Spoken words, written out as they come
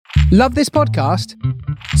Love this podcast?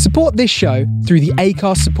 Support this show through the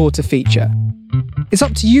Acast supporter feature. It's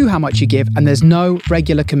up to you how much you give, and there's no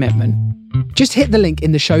regular commitment. Just hit the link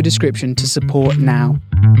in the show description to support now.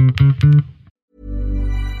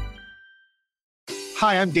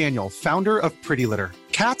 Hi, I'm Daniel, founder of Pretty Litter.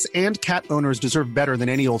 Cats and cat owners deserve better than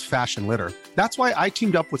any old-fashioned litter. That's why I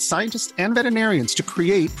teamed up with scientists and veterinarians to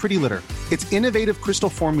create Pretty Litter. Its innovative crystal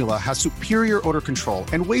formula has superior odor control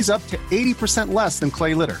and weighs up to 80% less than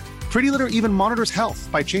clay litter. Pretty Litter even monitors health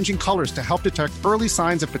by changing colors to help detect early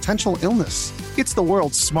signs of potential illness. It's the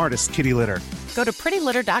world's smartest kitty litter. Go to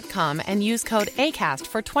prettylitter.com and use code ACAST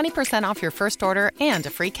for 20% off your first order and a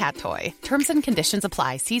free cat toy. Terms and conditions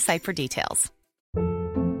apply. See site for details.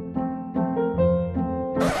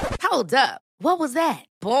 Hold up. What was that?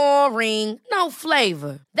 Boring. No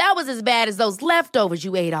flavor. That was as bad as those leftovers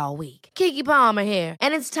you ate all week. Keke Palmer here,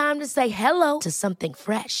 and it's time to say hello to something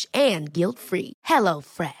fresh and guilt-free. Hello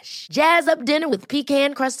Fresh. Jazz up dinner with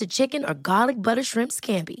pecan-crusted chicken or garlic butter shrimp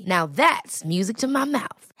scampi. Now that's music to my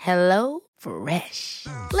mouth. Hello Fresh.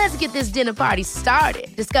 Let's get this dinner party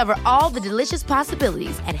started. Discover all the delicious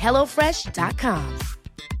possibilities at HelloFresh.com.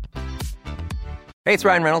 Hey, it's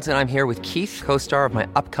Ryan Reynolds, and I'm here with Keith, co-star of my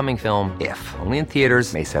upcoming film, If, only in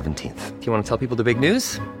theaters May 17th. Do you want to tell people the big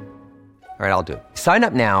news? All right, I'll do it. Sign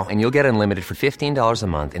up now and you'll get unlimited for $15 a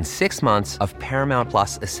month and 6 months of Paramount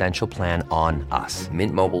Plus Essential Plan on us.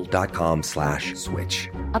 MintMobile.com/switch.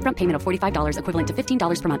 Upfront payment of $45 equivalent to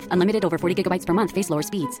 $15 per month. Unlimited over 40 gigabytes per month. Face lower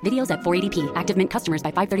speeds. Videos at 480p. Active Mint customers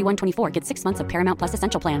by 531.24 get 6 months of Paramount Plus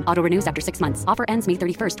Essential Plan. Auto renews after 6 months. Offer ends May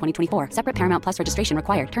 31st, 2024. Separate Paramount Plus registration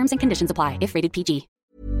required. Terms and conditions apply if rated PG.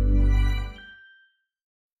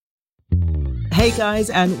 Hey guys,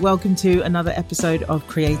 and welcome to another episode of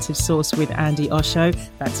Creative Source with Andy Osho.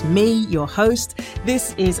 That's me, your host.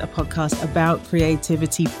 This is a podcast about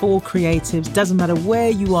creativity for creatives. Doesn't matter where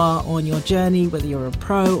you are on your journey, whether you're a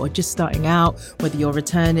pro or just starting out, whether you're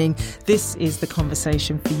returning, this is the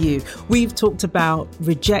conversation for you. We've talked about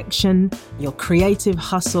rejection, your creative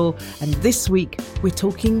hustle, and this week we're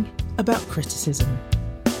talking about criticism.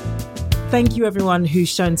 Thank you everyone who's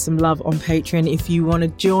shown some love on Patreon. If you want to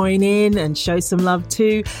join in and show some love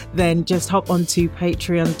too, then just hop onto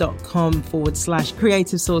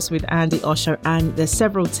patreon.com/Creative Source with Andy Osho. And there's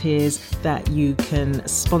several tiers that you can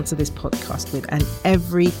sponsor this podcast with. And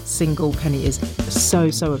every single penny is so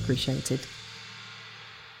appreciated.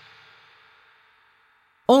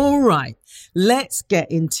 All right, let's get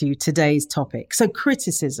into today's topic. So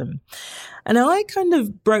criticism. And I kind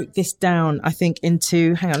of broke this down, I think,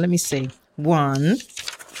 into, hang on, let me see. One,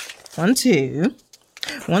 two,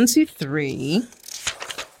 three.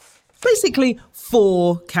 Basically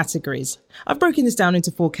 4 categories. I've broken this down into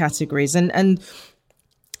 4 categories. And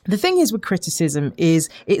the thing is with criticism is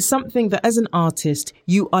it's something that as an artist,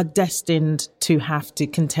 you are destined to have to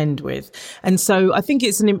contend with. And so I think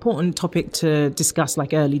it's an important topic to discuss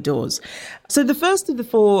like early doors. So the first of the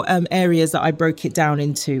 4 areas that I broke it down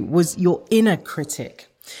into was your inner critic.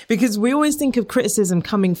 Because we always think of criticism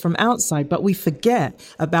coming from outside, but we forget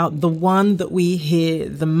about the one that we hear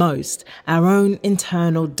the most, our own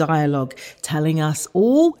internal dialogue telling us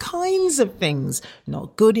all kinds of things.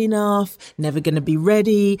 Not good enough, never going to be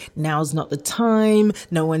ready, now's not the time,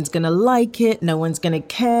 no one's going to like it, no one's going to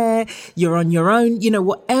care, you're on your own. You know,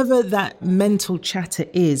 whatever that mental chatter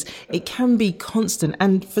is, it can be constant.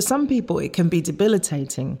 And for some people, it can be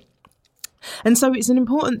debilitating. And so it's an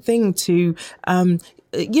important thing to,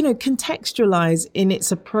 contextualize in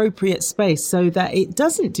its appropriate space so that it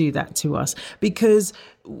doesn't do that to us. Because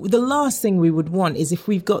the last thing we would want is if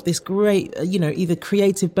we've got this great, either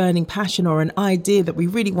creative burning passion or an idea that we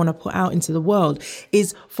really want to put out into the world,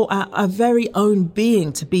 is for our very own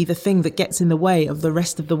being to be the thing that gets in the way of the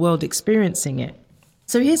rest of the world experiencing it.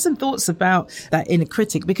 So here's some thoughts about that inner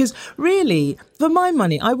critic, because really, for my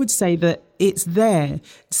money, I would say that it's there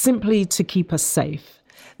simply to keep us safe.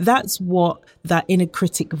 That's what that inner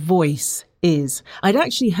critic voice is. I'd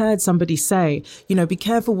actually heard somebody say, be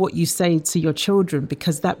careful what you say to your children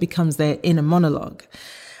because that becomes their inner monologue.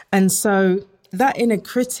 And so that inner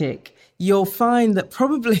critic, you'll find that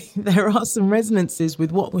probably there are some resonances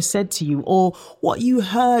with what was said to you or what you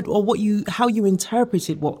heard or how you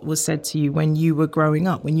interpreted what was said to you when you were growing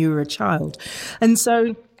up, when you were a child. And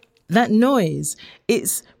so that noise,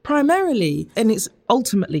 it's primarily and it's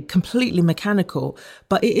ultimately completely mechanical,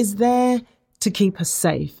 but it is there to keep us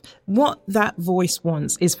safe. What that voice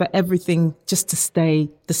wants is for everything just to stay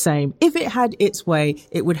the same. If it had its way,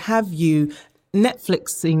 it would have you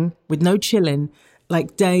Netflixing with no chilling,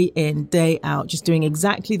 like day in, day out, just doing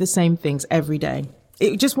exactly the same things every day.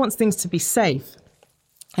 It just wants things to be safe.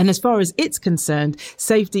 And as far as it's concerned,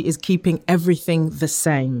 safety is keeping everything the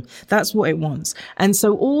same. That's what it wants. And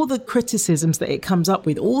so all the criticisms that it comes up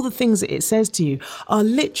with, all the things that it says to you are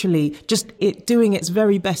literally just it doing its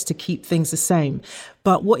very best to keep things the same.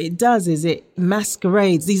 But what it does is it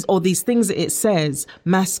masquerades these things that it says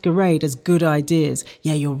masquerade as good ideas.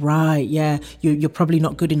 Yeah, you're right. Yeah, you're probably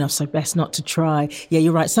not good enough, so best not to try. Yeah,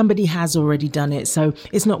 you're right. Somebody has already done it, so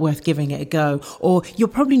it's not worth giving it a go. Or you're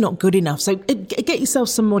probably not good enough, so get yourself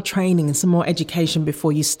some more training and some more education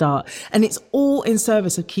before you start. And it's all in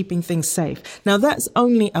service of keeping things safe. Now, that's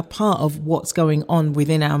only a part of what's going on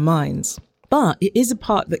within our minds, but it is a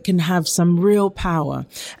part that can have some real power.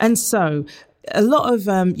 And so a lot of,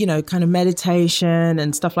 kind of meditation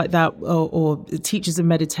and stuff like that, or teachers of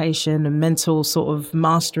meditation and mental sort of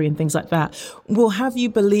mastery and things like that will have you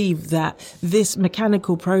believe that this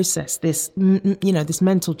mechanical process, this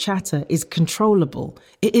mental chatter is controllable.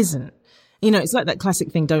 It isn't. It's like that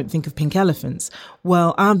classic thing, don't think of pink elephants.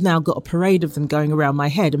 Well, I've now got a parade of them going around my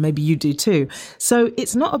head, and maybe you do too. So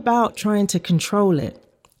it's not about trying to control it.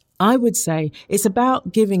 I would say it's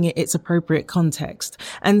about giving it its appropriate context.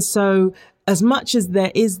 And so as much as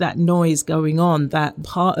there is that noise going on, that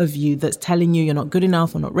part of you that's telling you you're not good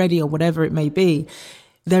enough or not ready or whatever it may be,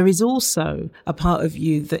 there is also a part of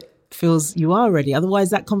you that feels you are ready. Otherwise,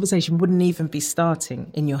 that conversation wouldn't even be starting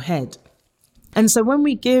in your head. And so when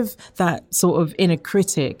we give that sort of inner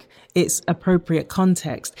critic its appropriate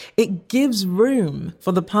context, it gives room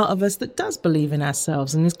for the part of us that does believe in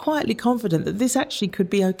ourselves and is quietly confident that this actually could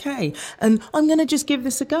be okay. And I'm going to just give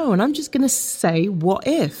this a go. And I'm just going to say, what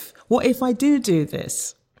if? What if I do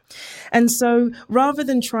this? And so rather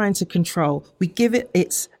than trying to control, we give it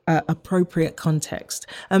its appropriate context.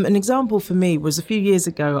 An example for me was a few years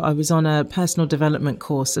ago, I was on a personal development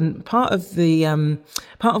course, and part of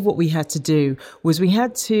what we had to do was we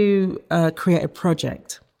had to create a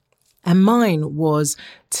project. And mine was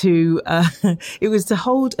to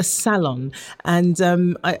hold a salon. And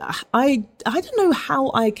I don't know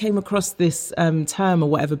how I came across this term or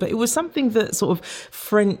whatever, but it was something that sort of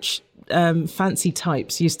French fancy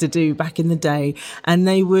types used to do back in the day. And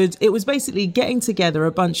it was basically getting together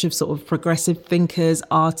a bunch of sort of progressive thinkers,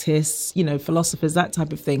 artists, philosophers, that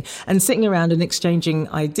type of thing, and sitting around and exchanging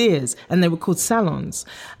ideas. And they were called salons.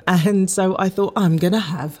 And so I thought, I'm going to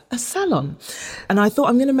have a salon. And I thought,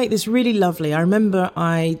 I'm going to make this really lovely. I remember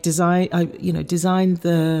I designed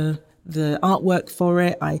the artwork for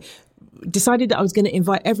it. I decided that I was going to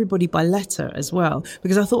invite everybody by letter as well,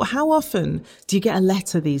 because I thought, how often do you get a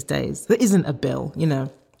letter these days that isn't a bill,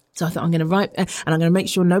 So I thought, I'm going to write, and I'm going to make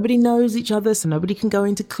sure nobody knows each other, so nobody can go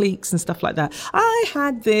into cliques and stuff like that. I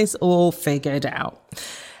had this all figured out.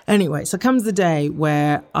 Anyway, so comes the day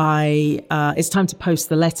where it's time to post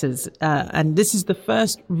the letters. And this is the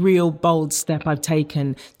first real bold step I've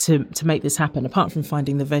taken to make this happen, apart from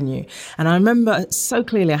finding the venue. And I remember so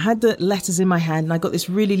clearly, I had the letters in my hand and I got this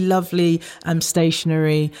really lovely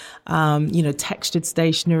stationery, textured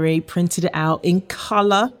stationery, printed it out in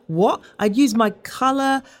colour. What? I'd used my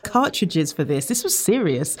colour cartridges for this. This was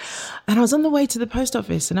serious. And I was on the way to the post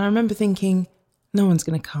office and I remember thinking, no one's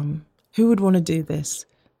going to come. Who would want to do this?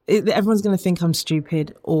 Everyone's going to think I'm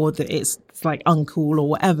stupid or that it's like uncool or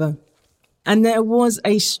whatever. And there was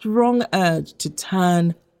a strong urge to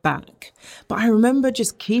turn back. But I remember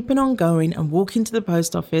just keeping on going and walking to the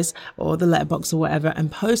post office or the letterbox or whatever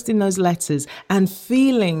and posting those letters and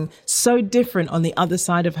feeling so different on the other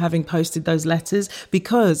side of having posted those letters,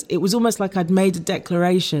 because it was almost like I'd made a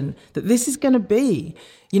declaration that this is going to be,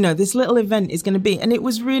 this little event is going to be. And it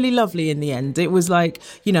was really lovely in the end. It was like,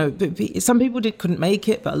 some people couldn't make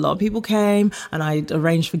it, but a lot of people came and I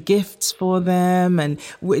arranged for gifts for them. And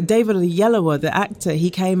David Oyelowo, the actor, he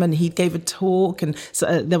came and he gave a talk, and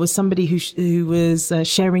so, there was somebody who was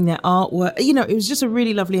sharing their artwork. It was just a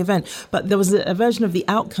really lovely event. But there was a version of the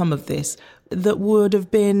outcome of this that would have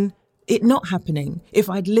been it not happening if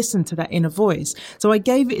I'd listened to that inner voice. So I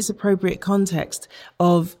gave it its appropriate context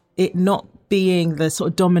of it not being the sort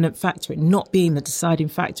of dominant factor, it not being the deciding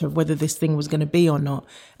factor of whether this thing was going to be or not.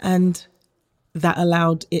 And that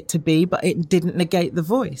allowed it to be, but it didn't negate the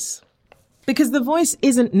voice. Because the voice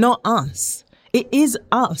isn't not us. It is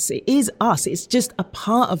us. It is us. It's just a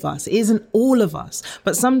part of us. It isn't all of us.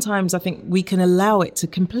 But sometimes I think we can allow it to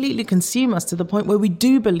completely consume us to the point where we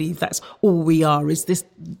do believe that's all we are, is this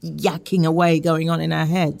yakking away going on in our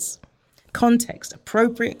heads. Context,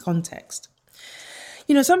 appropriate context.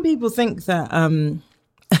 Some people think that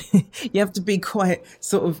you have to be quite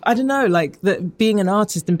sort of, I don't know, like that being an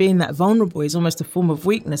artist and being that vulnerable is almost a form of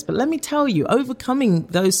weakness. But let me tell you, overcoming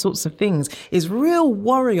those sorts of things is real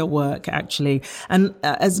warrior work, actually. And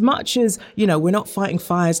as much as, you know, we're not fighting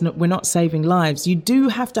fires, we're not saving lives, you do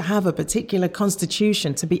have to have a particular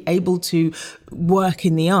constitution to be able to work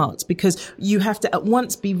in the arts, because you have to at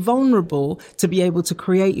once be vulnerable to be able to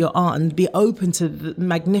create your art and be open to the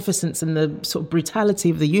magnificence and the sort of brutality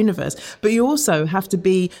of the universe. But you also have to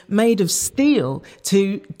be made of steel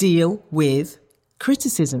to deal with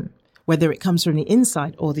criticism, whether it comes from the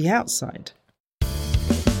inside or the outside.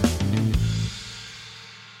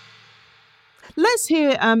 Let's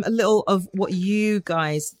hear a little of what you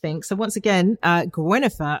guys think. So once again,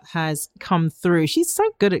 Gwennifer has come through. She's so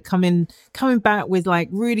good at coming back with like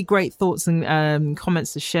really great thoughts and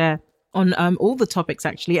comments to share on all the topics,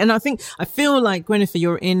 actually. And I feel like, Gwennifer,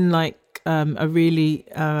 you're in like a really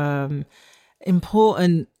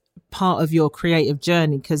important part of your creative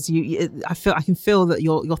journey, because I can feel that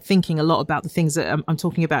you're thinking a lot about the things that I'm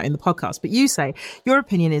talking about in the podcast. But you say your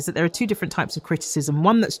opinion is that there are two different types of criticism: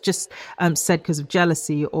 one that's just said because of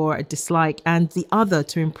jealousy or a dislike, and the other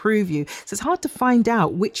to improve you. So it's hard to find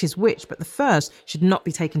out which is which, but the first should not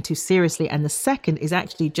be taken too seriously, and the second is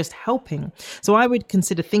actually just helping. So I would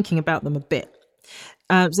consider thinking about them a bit.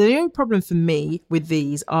 So the only problem for me with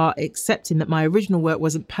these are accepting that my original work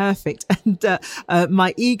wasn't perfect, and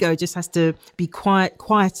my ego just has to be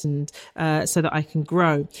quietened so that I can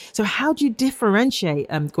grow. So how do you differentiate,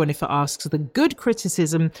 Gwennifer asks, the good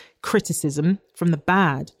criticism from the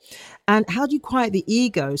bad? And how do you quiet the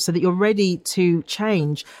ego so that you're ready to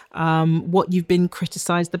change what you've been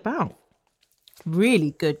criticized about?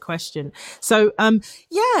 Really good question. So, I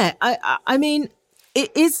mean,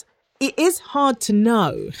 it is hard to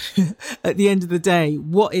know at the end of the day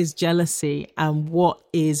what is jealousy and what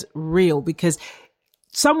is real, because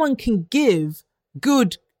someone can give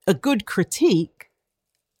a good critique,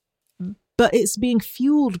 but it's being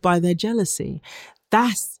fueled by their jealousy.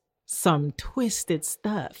 That's some twisted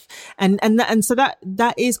stuff, and so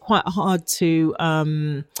that is quite hard to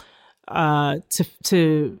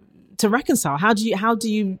reconcile. How do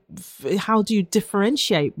you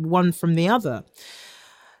differentiate one from the other?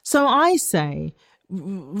 So I say,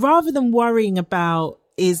 rather than worrying about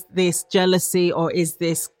is this jealousy or is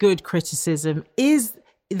this good criticism, is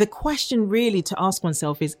the question really to ask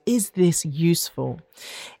oneself is this useful?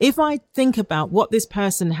 If I think about what this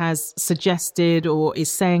person has suggested or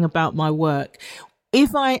is saying about my work,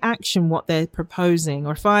 if I action what they're proposing,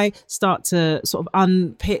 or if I start to sort of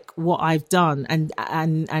unpick what I've done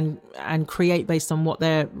and create based on what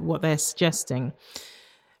they're suggesting,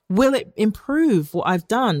 will it improve what I've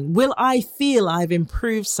done? Will I feel I've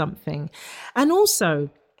improved something? And also,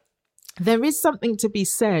 there is something to be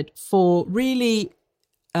said for really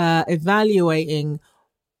evaluating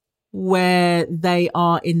where they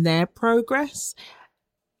are in their progress.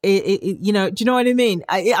 You know, do you know what I mean?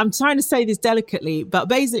 I'm trying to say this delicately, but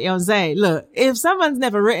basically I'm saying, look, if someone's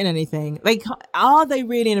never written anything, are they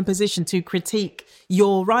really in a position to critique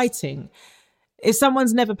your writing? If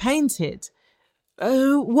someone's never painted,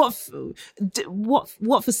 what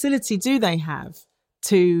facility do they have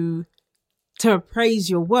to appraise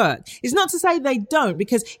your work? It's not to say they don't,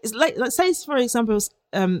 because it's like, let's say, for example,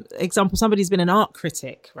 somebody's been an art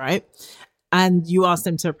critic, right? And you ask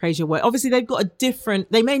them to appraise your work. Obviously, they've got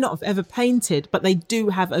they may not have ever painted, but they do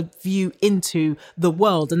have a view into the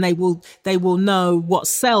world, and they will know what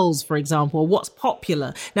sells, for example, or what's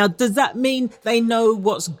popular. Now, does that mean they know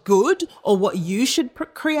what's good or what you should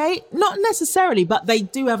create? Not necessarily, but they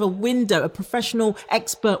do have a professional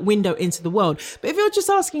expert window into the world. But if you're just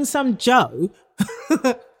asking some Joe,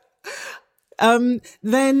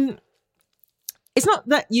 then it's not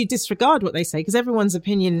that you disregard what they say, because everyone's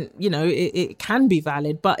opinion, you know, it can be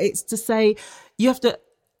valid, but it's to say you have to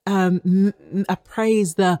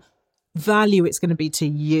appraise the value it's going to be to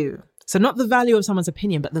you. So not the value of someone's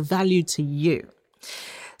opinion, but the value to you.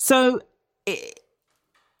 So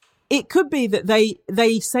it could be that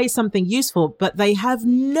they say something useful, but they have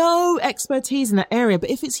no expertise in that area. But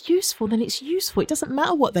if it's useful, then it's useful. It doesn't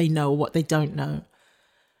matter what they know or what they don't know.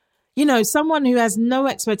 You know, someone who has no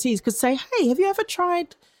expertise could say, "Hey, have you ever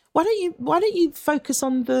tried? Why don't you focus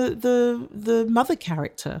on the mother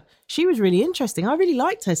character? She was really interesting. I really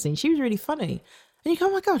liked her scene. She was really funny." And you go,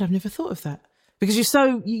 "Oh my God, I've never thought of that." Because you're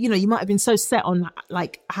so, you know, you might have been so set on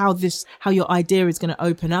like how your idea is going to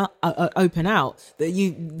open out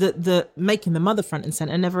that making the mother front and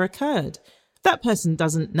center never occurred. That person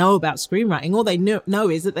doesn't know about screenwriting. All they know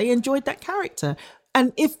is that they enjoyed that character.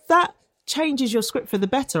 And if that changes your script for the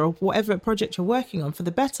better, or whatever project you're working on for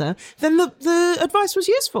the better, then the advice was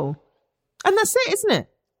useful. And that's it, isn't it?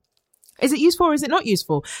 Is it useful or is it not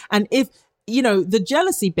useful? And if, the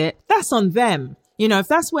jealousy bit, that's on them. If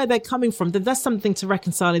that's where they're coming from, then that's something to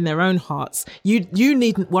reconcile in their own hearts. You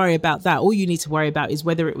needn't worry about that. All you need to worry about is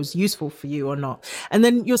whether it was useful for you or not. And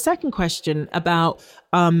then your second question about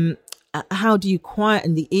how do you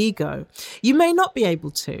quieten the ego? You may not be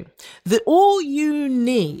able to. All you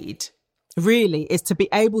need really is to be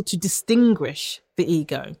able to distinguish the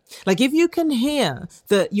ego. Like if you can hear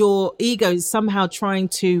that your ego is somehow trying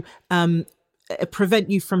to prevent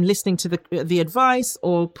you from listening to the advice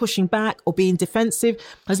or pushing back or being defensive,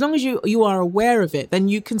 as long as you are aware of it, then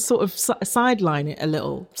you can sort of sideline it a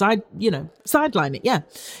little. Sideline it, yeah.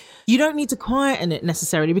 You don't need to quieten it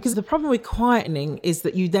necessarily, because the problem with quietening is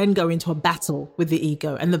that you then go into a battle with the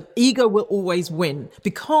ego, and the ego will always win,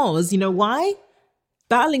 because you know why?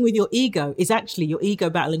 Battling with your ego is actually your ego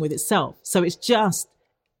battling with itself. So it's just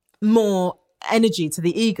more energy to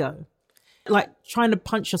the ego. Like trying to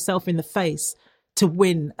punch yourself in the face to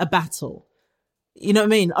win a battle. You know what I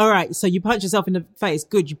mean? All right, so you punch yourself in the face.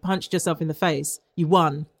 Good, you punched yourself in the face. You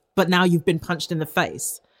won, but now you've been punched in the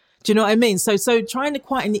face. Do you know what I mean? So trying to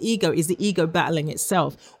quieten the ego is the ego battling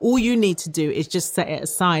itself. All you need to do is just set it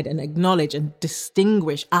aside and acknowledge and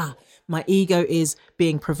distinguish, my ego is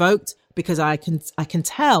being provoked because I can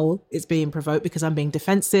tell it's being provoked because I'm being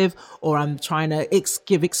defensive, or I'm trying to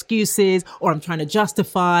give excuses, or I'm trying to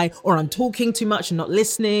justify, or I'm talking too much and not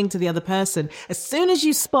listening to the other person. As soon as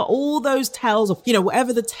you spot all those tells, of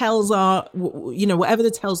whatever the tells are, whatever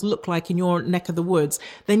the tells look like in your neck of the woods,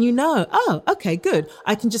 then oh, okay, good.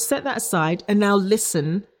 I can just set that aside and now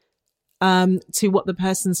listen to what the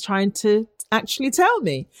person's trying to actually tell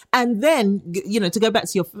me. And then, to go back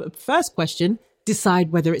to your first question,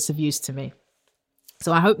 decide whether it's of use to me.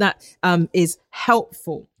 So I hope that is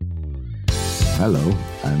helpful. Hello,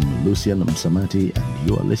 I'm Lucian Msamati, and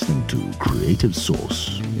you are listening to Creative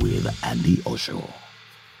Source with Andy Osho.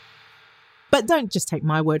 But don't just take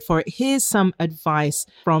my word for it. Here's some advice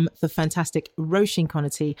from the fantastic Roisin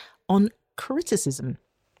Conaty on criticism.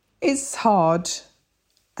 It's hard,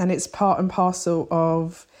 and it's part and parcel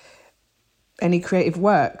of any creative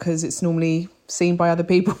work, because it's normally seen by other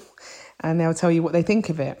people and they'll tell you what they think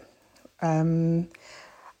of it.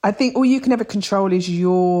 I think all you can ever control is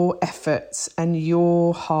your efforts and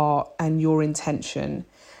your heart and your intention.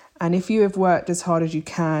 And if you have worked as hard as you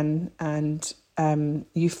can, and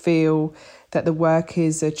you feel that the work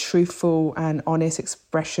is a truthful and honest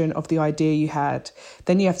expression of the idea you had,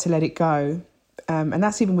 then you have to let it go. And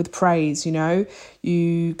that's even with praise,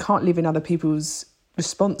 you can't live in other people's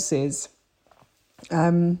responses.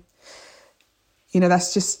 That's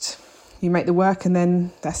just, you make the work and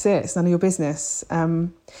then that's it. It's none of your business.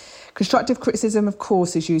 Constructive criticism, of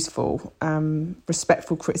course, is useful.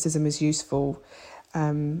 Respectful criticism is useful.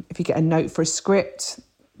 If you get a note for a script,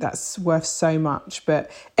 that's worth so much.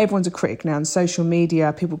 But everyone's a critic now. On social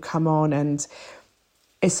media, people come on and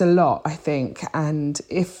it's a lot, I think. And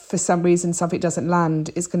if for some reason something doesn't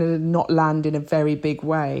land, it's going to not land in a very big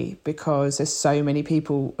way, because there's so many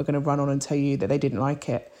people are going to run on and tell you that they didn't like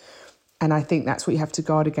it. And I think that's what you have to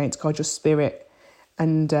guard against, guard your spirit.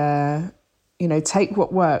 And, take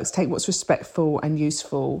what works, take what's respectful and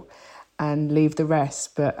useful, and leave the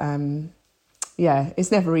rest. But,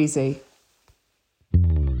 it's never easy.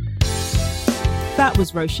 That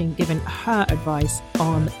was Roisin giving her advice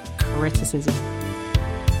on criticism.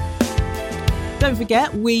 Don't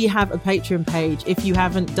forget, we have a Patreon page. If you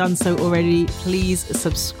haven't done so already, please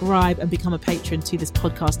subscribe and become a patron to this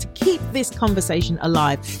podcast to keep this conversation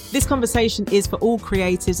alive. This conversation is for all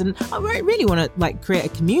creatives, and I really want to create a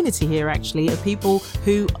community here, actually, of people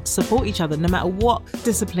who support each other, no matter what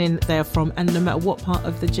discipline they're from and no matter what part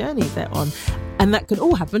of the journey they're on. And that could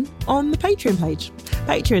all happen on the Patreon page,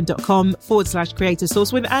 patreon.com/Creative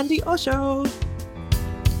Source with Andy Osho.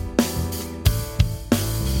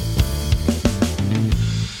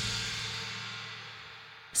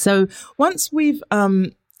 So once we've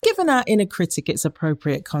given our inner critic its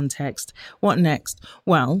appropriate context, what next?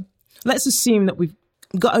 Well, let's assume that we've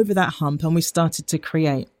got over that hump and we started to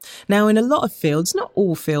create. Now, in a lot of fields, not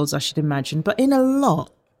all fields, I should imagine, but in a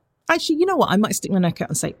lot, actually, you know what? I might stick my neck out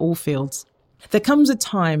and say all fields. There comes a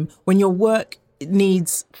time when your work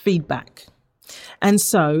needs feedback. And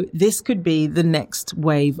so this could be the next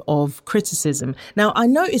wave of criticism. Now, I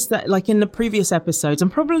noticed that like in the previous episodes,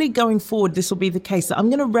 and probably going forward, this will be the case, that I'm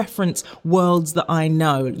going to reference worlds that I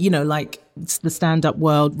know, like the stand-up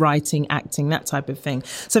world, writing, acting, that type of thing.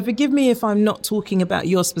 So forgive me if I'm not talking about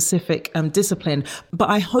your specific discipline, but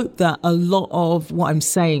I hope that a lot of what I'm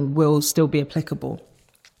saying will still be applicable.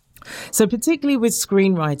 So particularly with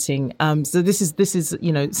screenwriting, so this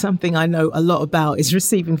is something I know a lot about is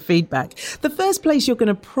receiving feedback. The first place you're going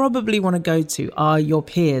to probably want to go to are your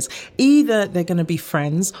peers. Either they're going to be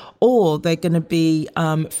friends or they're going to be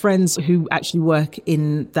friends who actually work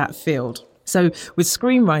in that field. So with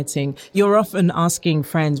screenwriting, you're often asking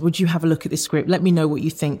friends, would you have a look at this script? Let me know what you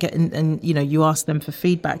think. And you ask them for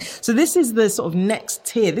feedback. So this is the sort of next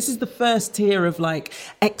tier. This is the first tier of like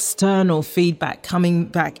external feedback coming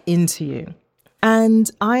back into you.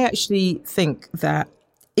 And I actually think that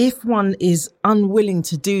if one is unwilling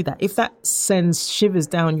to do that, if that sends shivers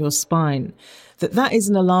down your spine, that is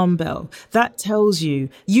an alarm bell. That tells you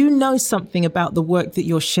know something about the work that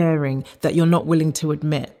you're sharing that you're not willing to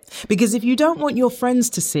admit. Because if you don't want your friends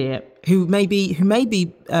to see it, who may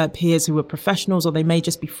be peers who are professionals, or they may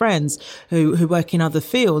just be friends who work in other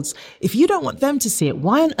fields, if you don't want them to see it,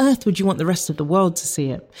 why on earth would you want the rest of the world to see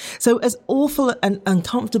it? So as awful and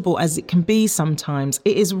uncomfortable as it can be sometimes,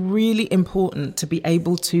 it is really important to be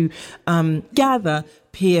able to gather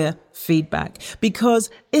peer feedback, because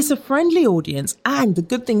it's a friendly audience. And the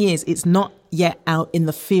good thing is it's not yet out in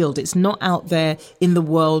the field. It's not out there in the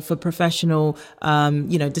world for professional,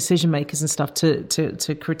 decision makers and stuff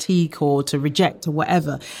to critique or to reject or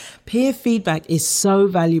whatever. Peer feedback is so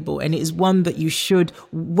valuable, and it is one that you should,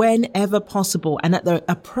 whenever possible and at the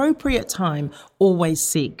appropriate time, always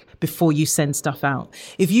seek before you send stuff out.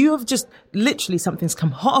 If you have just literally something's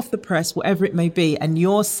come hot off the press, whatever it may be, and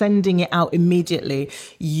you're sending it out immediately,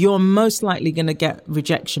 you're most likely going to get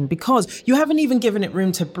rejection, because you haven't even given it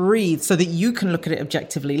room to breathe so that you can look at it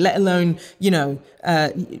objectively, let alone,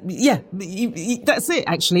 that's it,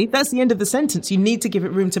 actually. That's the end of the sentence. You need to give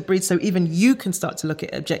it room to breathe so even you can start to look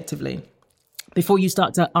at it objectively before you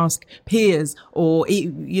start to ask peers or,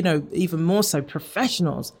 even more so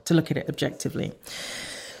professionals to look at it objectively.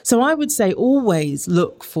 So I would say always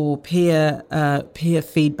look for peer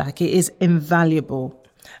feedback. It is invaluable.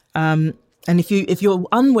 And if you're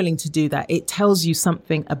unwilling to do that, it tells you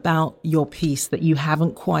something about your piece that you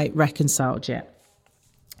haven't quite reconciled yet.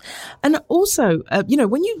 And also,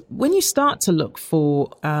 when you start to look for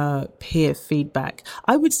peer feedback,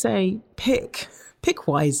 I would say pick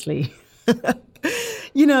wisely.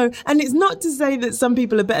 And it's not to say that some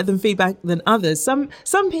people are better than feedback than others. Some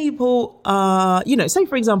people are, say,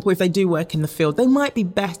 for example, if they do work in the field, they might be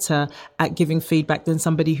better at giving feedback than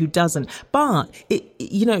somebody who doesn't. But,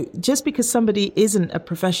 just because somebody isn't a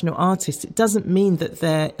professional artist, it doesn't mean that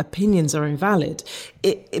their opinions are invalid,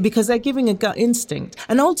 because they're giving a gut instinct.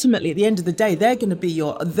 And ultimately, at the end of the day, they're going to be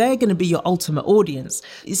your ultimate audience.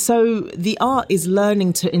 So the art is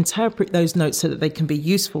learning to interpret those notes so that they can be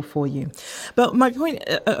useful for you. But my point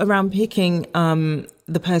around picking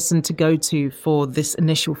the person to go to for this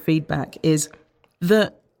initial feedback is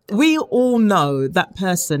that we all know that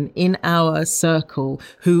person in our circle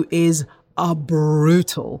who is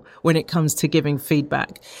brutal when it comes to giving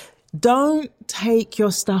feedback. Don't take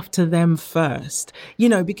your stuff to them first,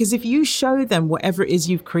 because if you show them whatever it is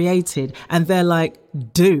you've created and they're like,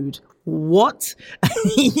 dude, what?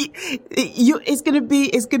 It's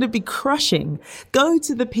going to be crushing. Go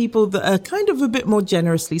to the people that are kind of a bit more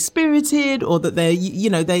generously spirited, or that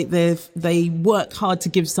they work hard to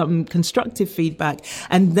give some constructive feedback.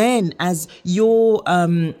 And then as your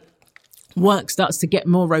work starts to get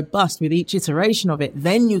more robust with each iteration of it,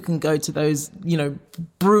 then you can go to those,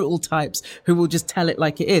 brutal types who will just tell it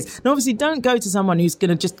like it is. And obviously don't go to someone who's going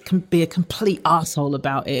to just be a complete arsehole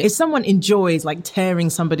about it. If someone enjoys like tearing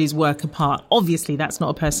somebody's work apart, obviously that's not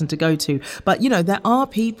a person to go to. But, there are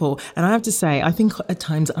people, and I have to say, I think at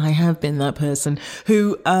times I have been that person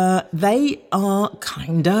who, they are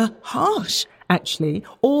kinda harsh, actually,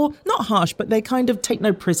 or not harsh, but they kind of take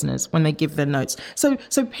no prisoners when they give their notes. So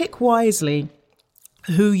pick wisely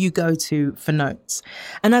who you go to for notes.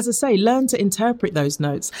 And as I say, learn to interpret those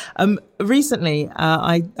notes. Recently,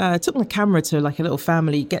 I took my camera to like a little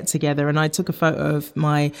family get together, and I took a photo of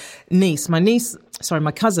my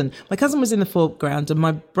cousin. My cousin was in the foreground and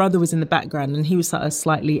my brother was in the background, and he was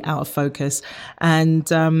slightly out of focus.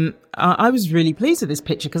 And I was really pleased with this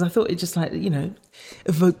picture because I thought it just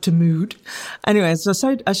evoked a mood. Anyway, so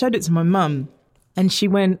I showed it to my mum, and she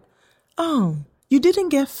went, "Oh, you didn't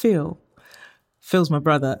get Phil." Phil's my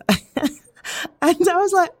brother. And I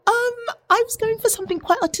was like, I was going for something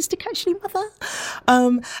quite artistic, actually, Mother.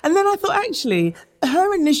 And then I thought, actually,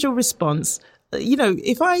 her initial response, you know,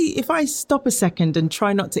 if I stop a second and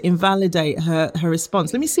try not to invalidate her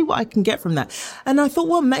response, let me see what I can get from that. And I thought,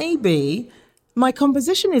 well, maybe my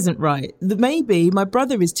composition isn't right. Maybe my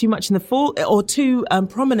brother is too much in the or too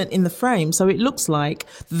prominent in the frame. So it looks like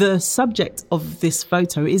the subject of this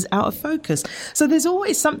photo is out of focus. So there's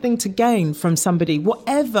always something to gain from somebody,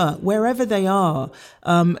 wherever they are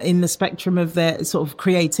in the spectrum of their sort of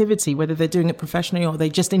creativity, whether they're doing it professionally or they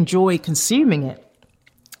just enjoy consuming it.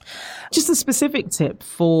 Just a specific tip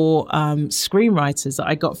for screenwriters that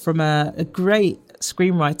I got from a great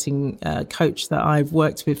screenwriting coach that I've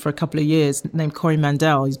worked with for a couple of years named Corey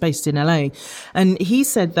Mandel. He's based in LA. And he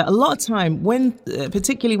said that a lot of time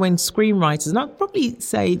particularly when screenwriters, and I'll probably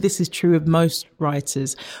say this is true of most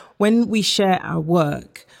writers, when we share our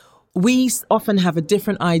work, we often have a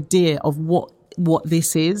different idea of what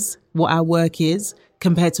this is, what our work is,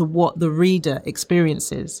 compared to what the reader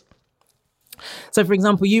experiences. So, for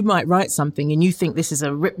example, you might write something and you think this is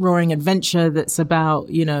a rip-roaring adventure that's about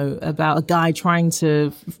a guy trying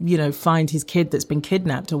to, find his kid that's been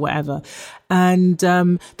kidnapped or whatever. And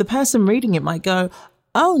the person reading it might go,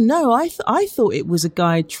 oh, no, I thought it was a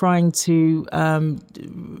guy trying to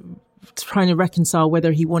reconcile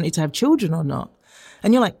whether he wanted to have children or not.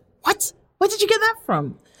 And you're like, what? Where did you get that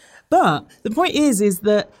from? But the point is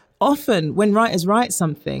that often when writers write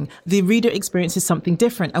something, the reader experiences something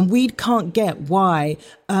different and we can't get why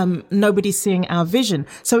nobody's seeing our vision.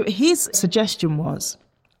 So his suggestion was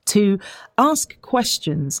to ask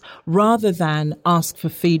questions rather than ask for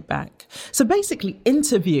feedback. So basically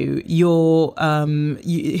interview your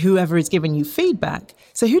whoever is giving you feedback.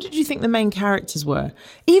 So who did you think the main characters were?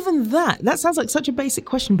 Even that sounds like such a basic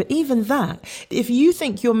question, but even that, if you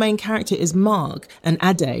think your main character is Mark and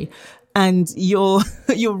Ade, and your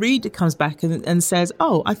reader comes back and says,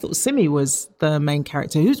 oh, I thought Simi was the main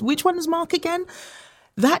character. Which one is Mark again?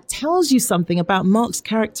 That tells you something about Mark's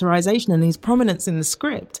characterization and his prominence in the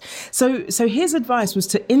script. So his advice was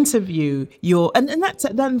to interview and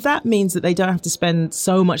that means that they don't have to spend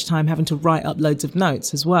so much time having to write up loads of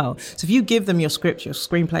notes as well. So if you give them your script, your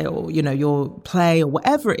screenplay, or, your play or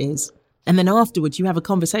whatever it is, and then afterwards you have a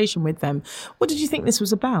conversation with them, what did you think this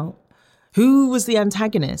was about? Who was the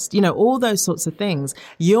antagonist? All those sorts of things.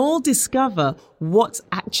 You'll discover what's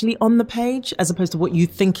actually on the page as opposed to what you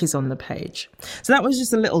think is on the page. So that was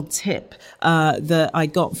just a little tip that I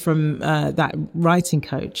got from that writing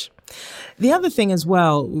coach. The other thing as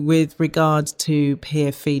well with regard to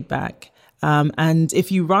peer feedback, and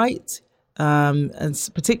if you write, and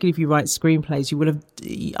particularly if you write screenplays, you would have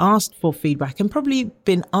asked for feedback and probably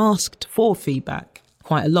been asked for feedback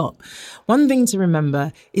quite a lot. One thing to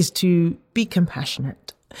remember is to be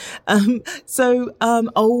compassionate. Quite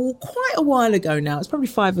a while ago now, it's probably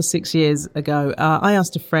 5 or 6 years ago, I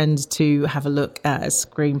asked a friend to have a look at a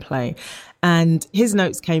screenplay and his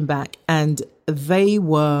notes came back and they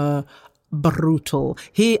were brutal.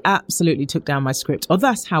 He absolutely took down my script, or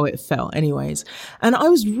that's how it felt anyways. And I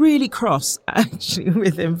was really cross actually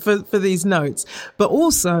with him for these notes. But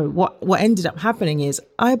also what ended up happening is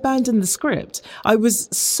I abandoned the script. I was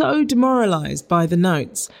so demoralized by the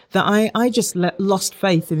notes that I just lost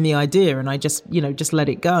faith in the idea and I just let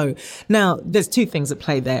it go. Now, there's two things at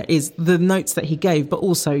play there, is the notes that he gave, but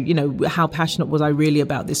also, how passionate was I really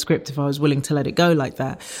about this script if I was willing to let it go like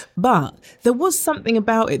that. But there was something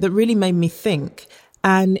about it that really made me think,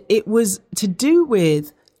 and it was to do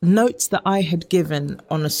with notes that I had given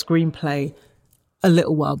on a screenplay a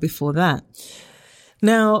little while before that.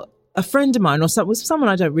 Now, a friend of mine, or someone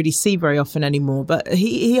I don't really see very often anymore, but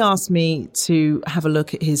he asked me to have a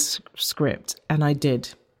look at his script, and I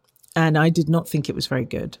did. And I did not think it was very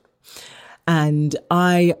good. And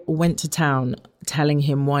I went to town telling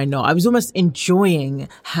him why not. I was almost enjoying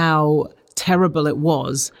how terrible it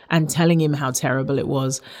was and telling him how terrible it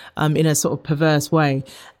was in a sort of perverse way.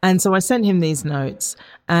 And so I sent him these notes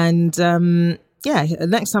and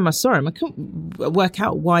next time I saw him, I couldn't work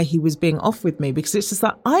out why he was being off with me, because it's just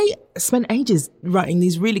like, I spent ages writing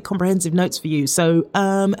these really comprehensive notes for you. So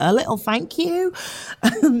a little thank you.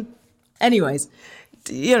 Anyways,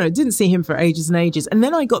 didn't see him for ages and ages. And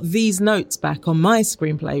then I got these notes back on my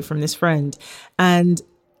screenplay from this friend and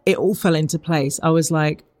it all fell into place. I was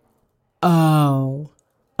like, oh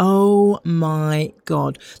my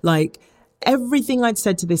God. Like everything I'd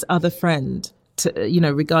said to this other friend,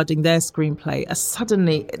 regarding their screenplay,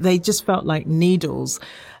 suddenly they just felt like needles.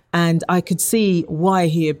 And I could see why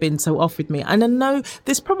he had been so off with me. And I know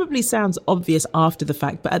this probably sounds obvious after the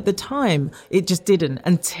fact, but at the time it just didn't,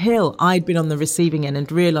 until I'd been on the receiving end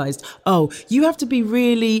and realized, oh, you have to be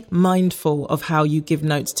really mindful of how you give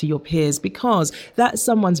notes to your peers, because that's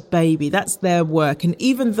someone's baby, that's their work. And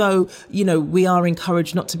even though, you know, we are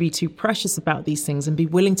encouraged not to be too precious about these things and be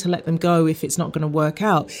willing to let them go if it's not going to work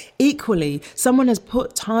out, equally, someone has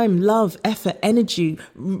put time, love, effort, energy,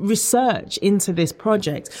 research into this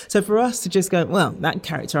project. So for us to just go, well, that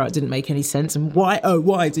character arc didn't make any sense, and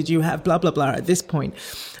why did you have blah, blah, blah at this point?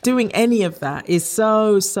 Doing any of that is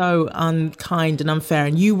so unkind and unfair,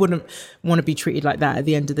 and you wouldn't want to be treated like that at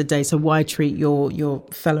the end of the day. So why treat your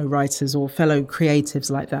fellow writers or fellow creatives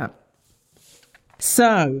like that?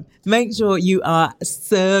 So make sure you are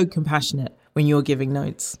so compassionate when you're giving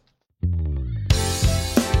notes.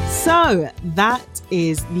 So that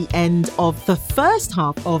is the end of the first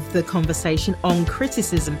half of the conversation on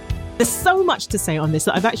criticism. There's so much to say on this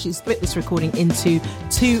that I've actually split this recording into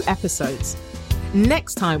 2 episodes.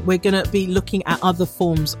 Next time, we're going to be looking at other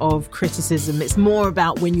forms of criticism. It's more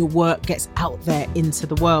about when your work gets out there into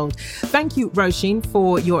the world. Thank you, Roisin,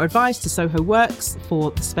 for your advice, to Soho Works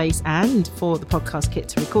for the space and for the podcast kit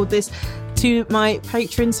to record this, to my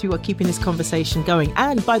patrons who are keeping this conversation going.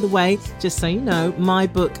 And by the way, just so you know, my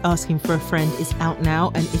book, Asking for a Friend, is out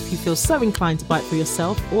now. And if you feel so inclined to buy it for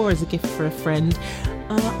yourself or as a gift for a friend,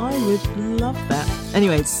 I would love that.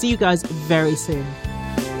 Anyway, see you guys very soon.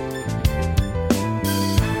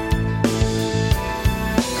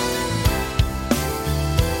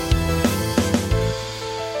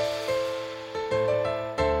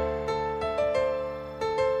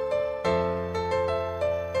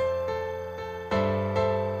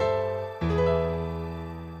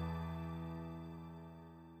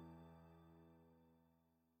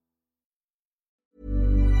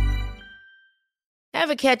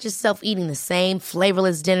 Ever catch yourself eating the same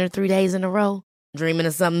flavorless dinner 3 days in a row? Dreaming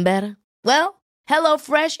of something better? Well,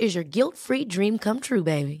 HelloFresh is your guilt-free dream come true,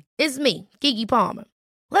 baby. It's me, Keke Palmer.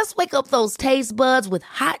 Let's wake up those taste buds with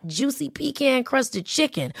hot, juicy pecan-crusted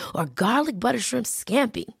chicken or garlic butter shrimp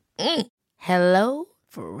scampi. Hello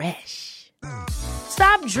Fresh.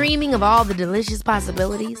 Stop dreaming of all the delicious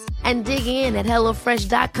possibilities and dig in at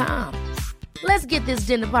HelloFresh.com. Let's get this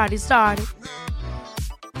dinner party started.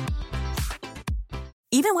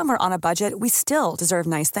 Even when we're on a budget, we still deserve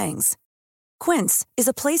nice things. Quince is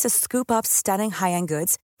a place to scoop up stunning high-end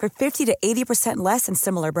goods for 50 to 80% less than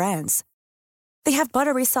similar brands. They have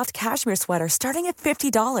buttery soft cashmere sweaters starting at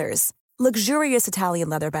 $50, luxurious Italian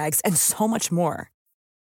leather bags, and so much more.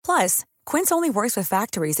 Plus, Quince only works with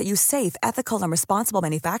factories that use safe, ethical, and responsible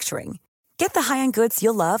manufacturing. Get the high-end goods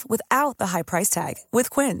you'll love without the high price tag with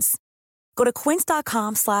Quince. Go to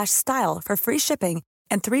quince.com/style for free shipping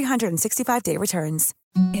and 365-day returns.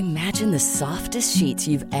 Imagine the softest sheets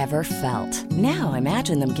you've ever felt. Now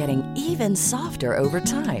imagine them getting even softer over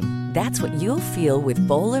time. That's what you'll feel with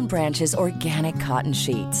Boll & Branch's organic cotton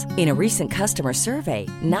sheets. In a recent customer survey,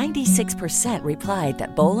 96% replied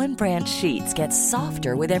that Boll & Branch sheets get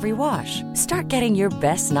softer with every wash. Start getting your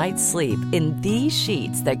best night's sleep in these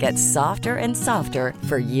sheets that get softer and softer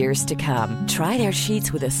for years to come. Try their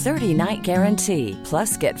sheets with a 30-night guarantee.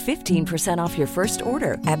 Plus, get 15% off your first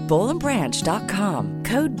order at bollandbranch.com.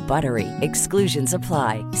 Code BUTTERY. Exclusions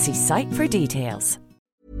apply. See site for details.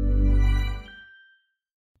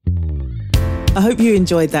 I hope you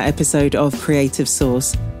enjoyed that episode of Creative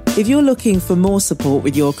Source. If you're looking for more support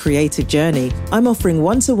with your creative journey, I'm offering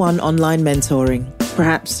one-to-one online mentoring.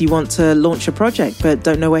 Perhaps you want to launch a project but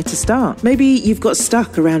don't know where to start. Maybe you've got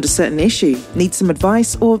stuck around a certain issue, need some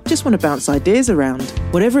advice, or just want to bounce ideas around.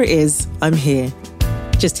 Whatever it is, I'm here.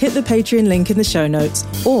 Just hit the Patreon link in the show notes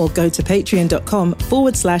or go to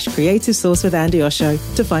patreon.com/Creative Source with Andy Osho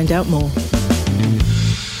to find out more.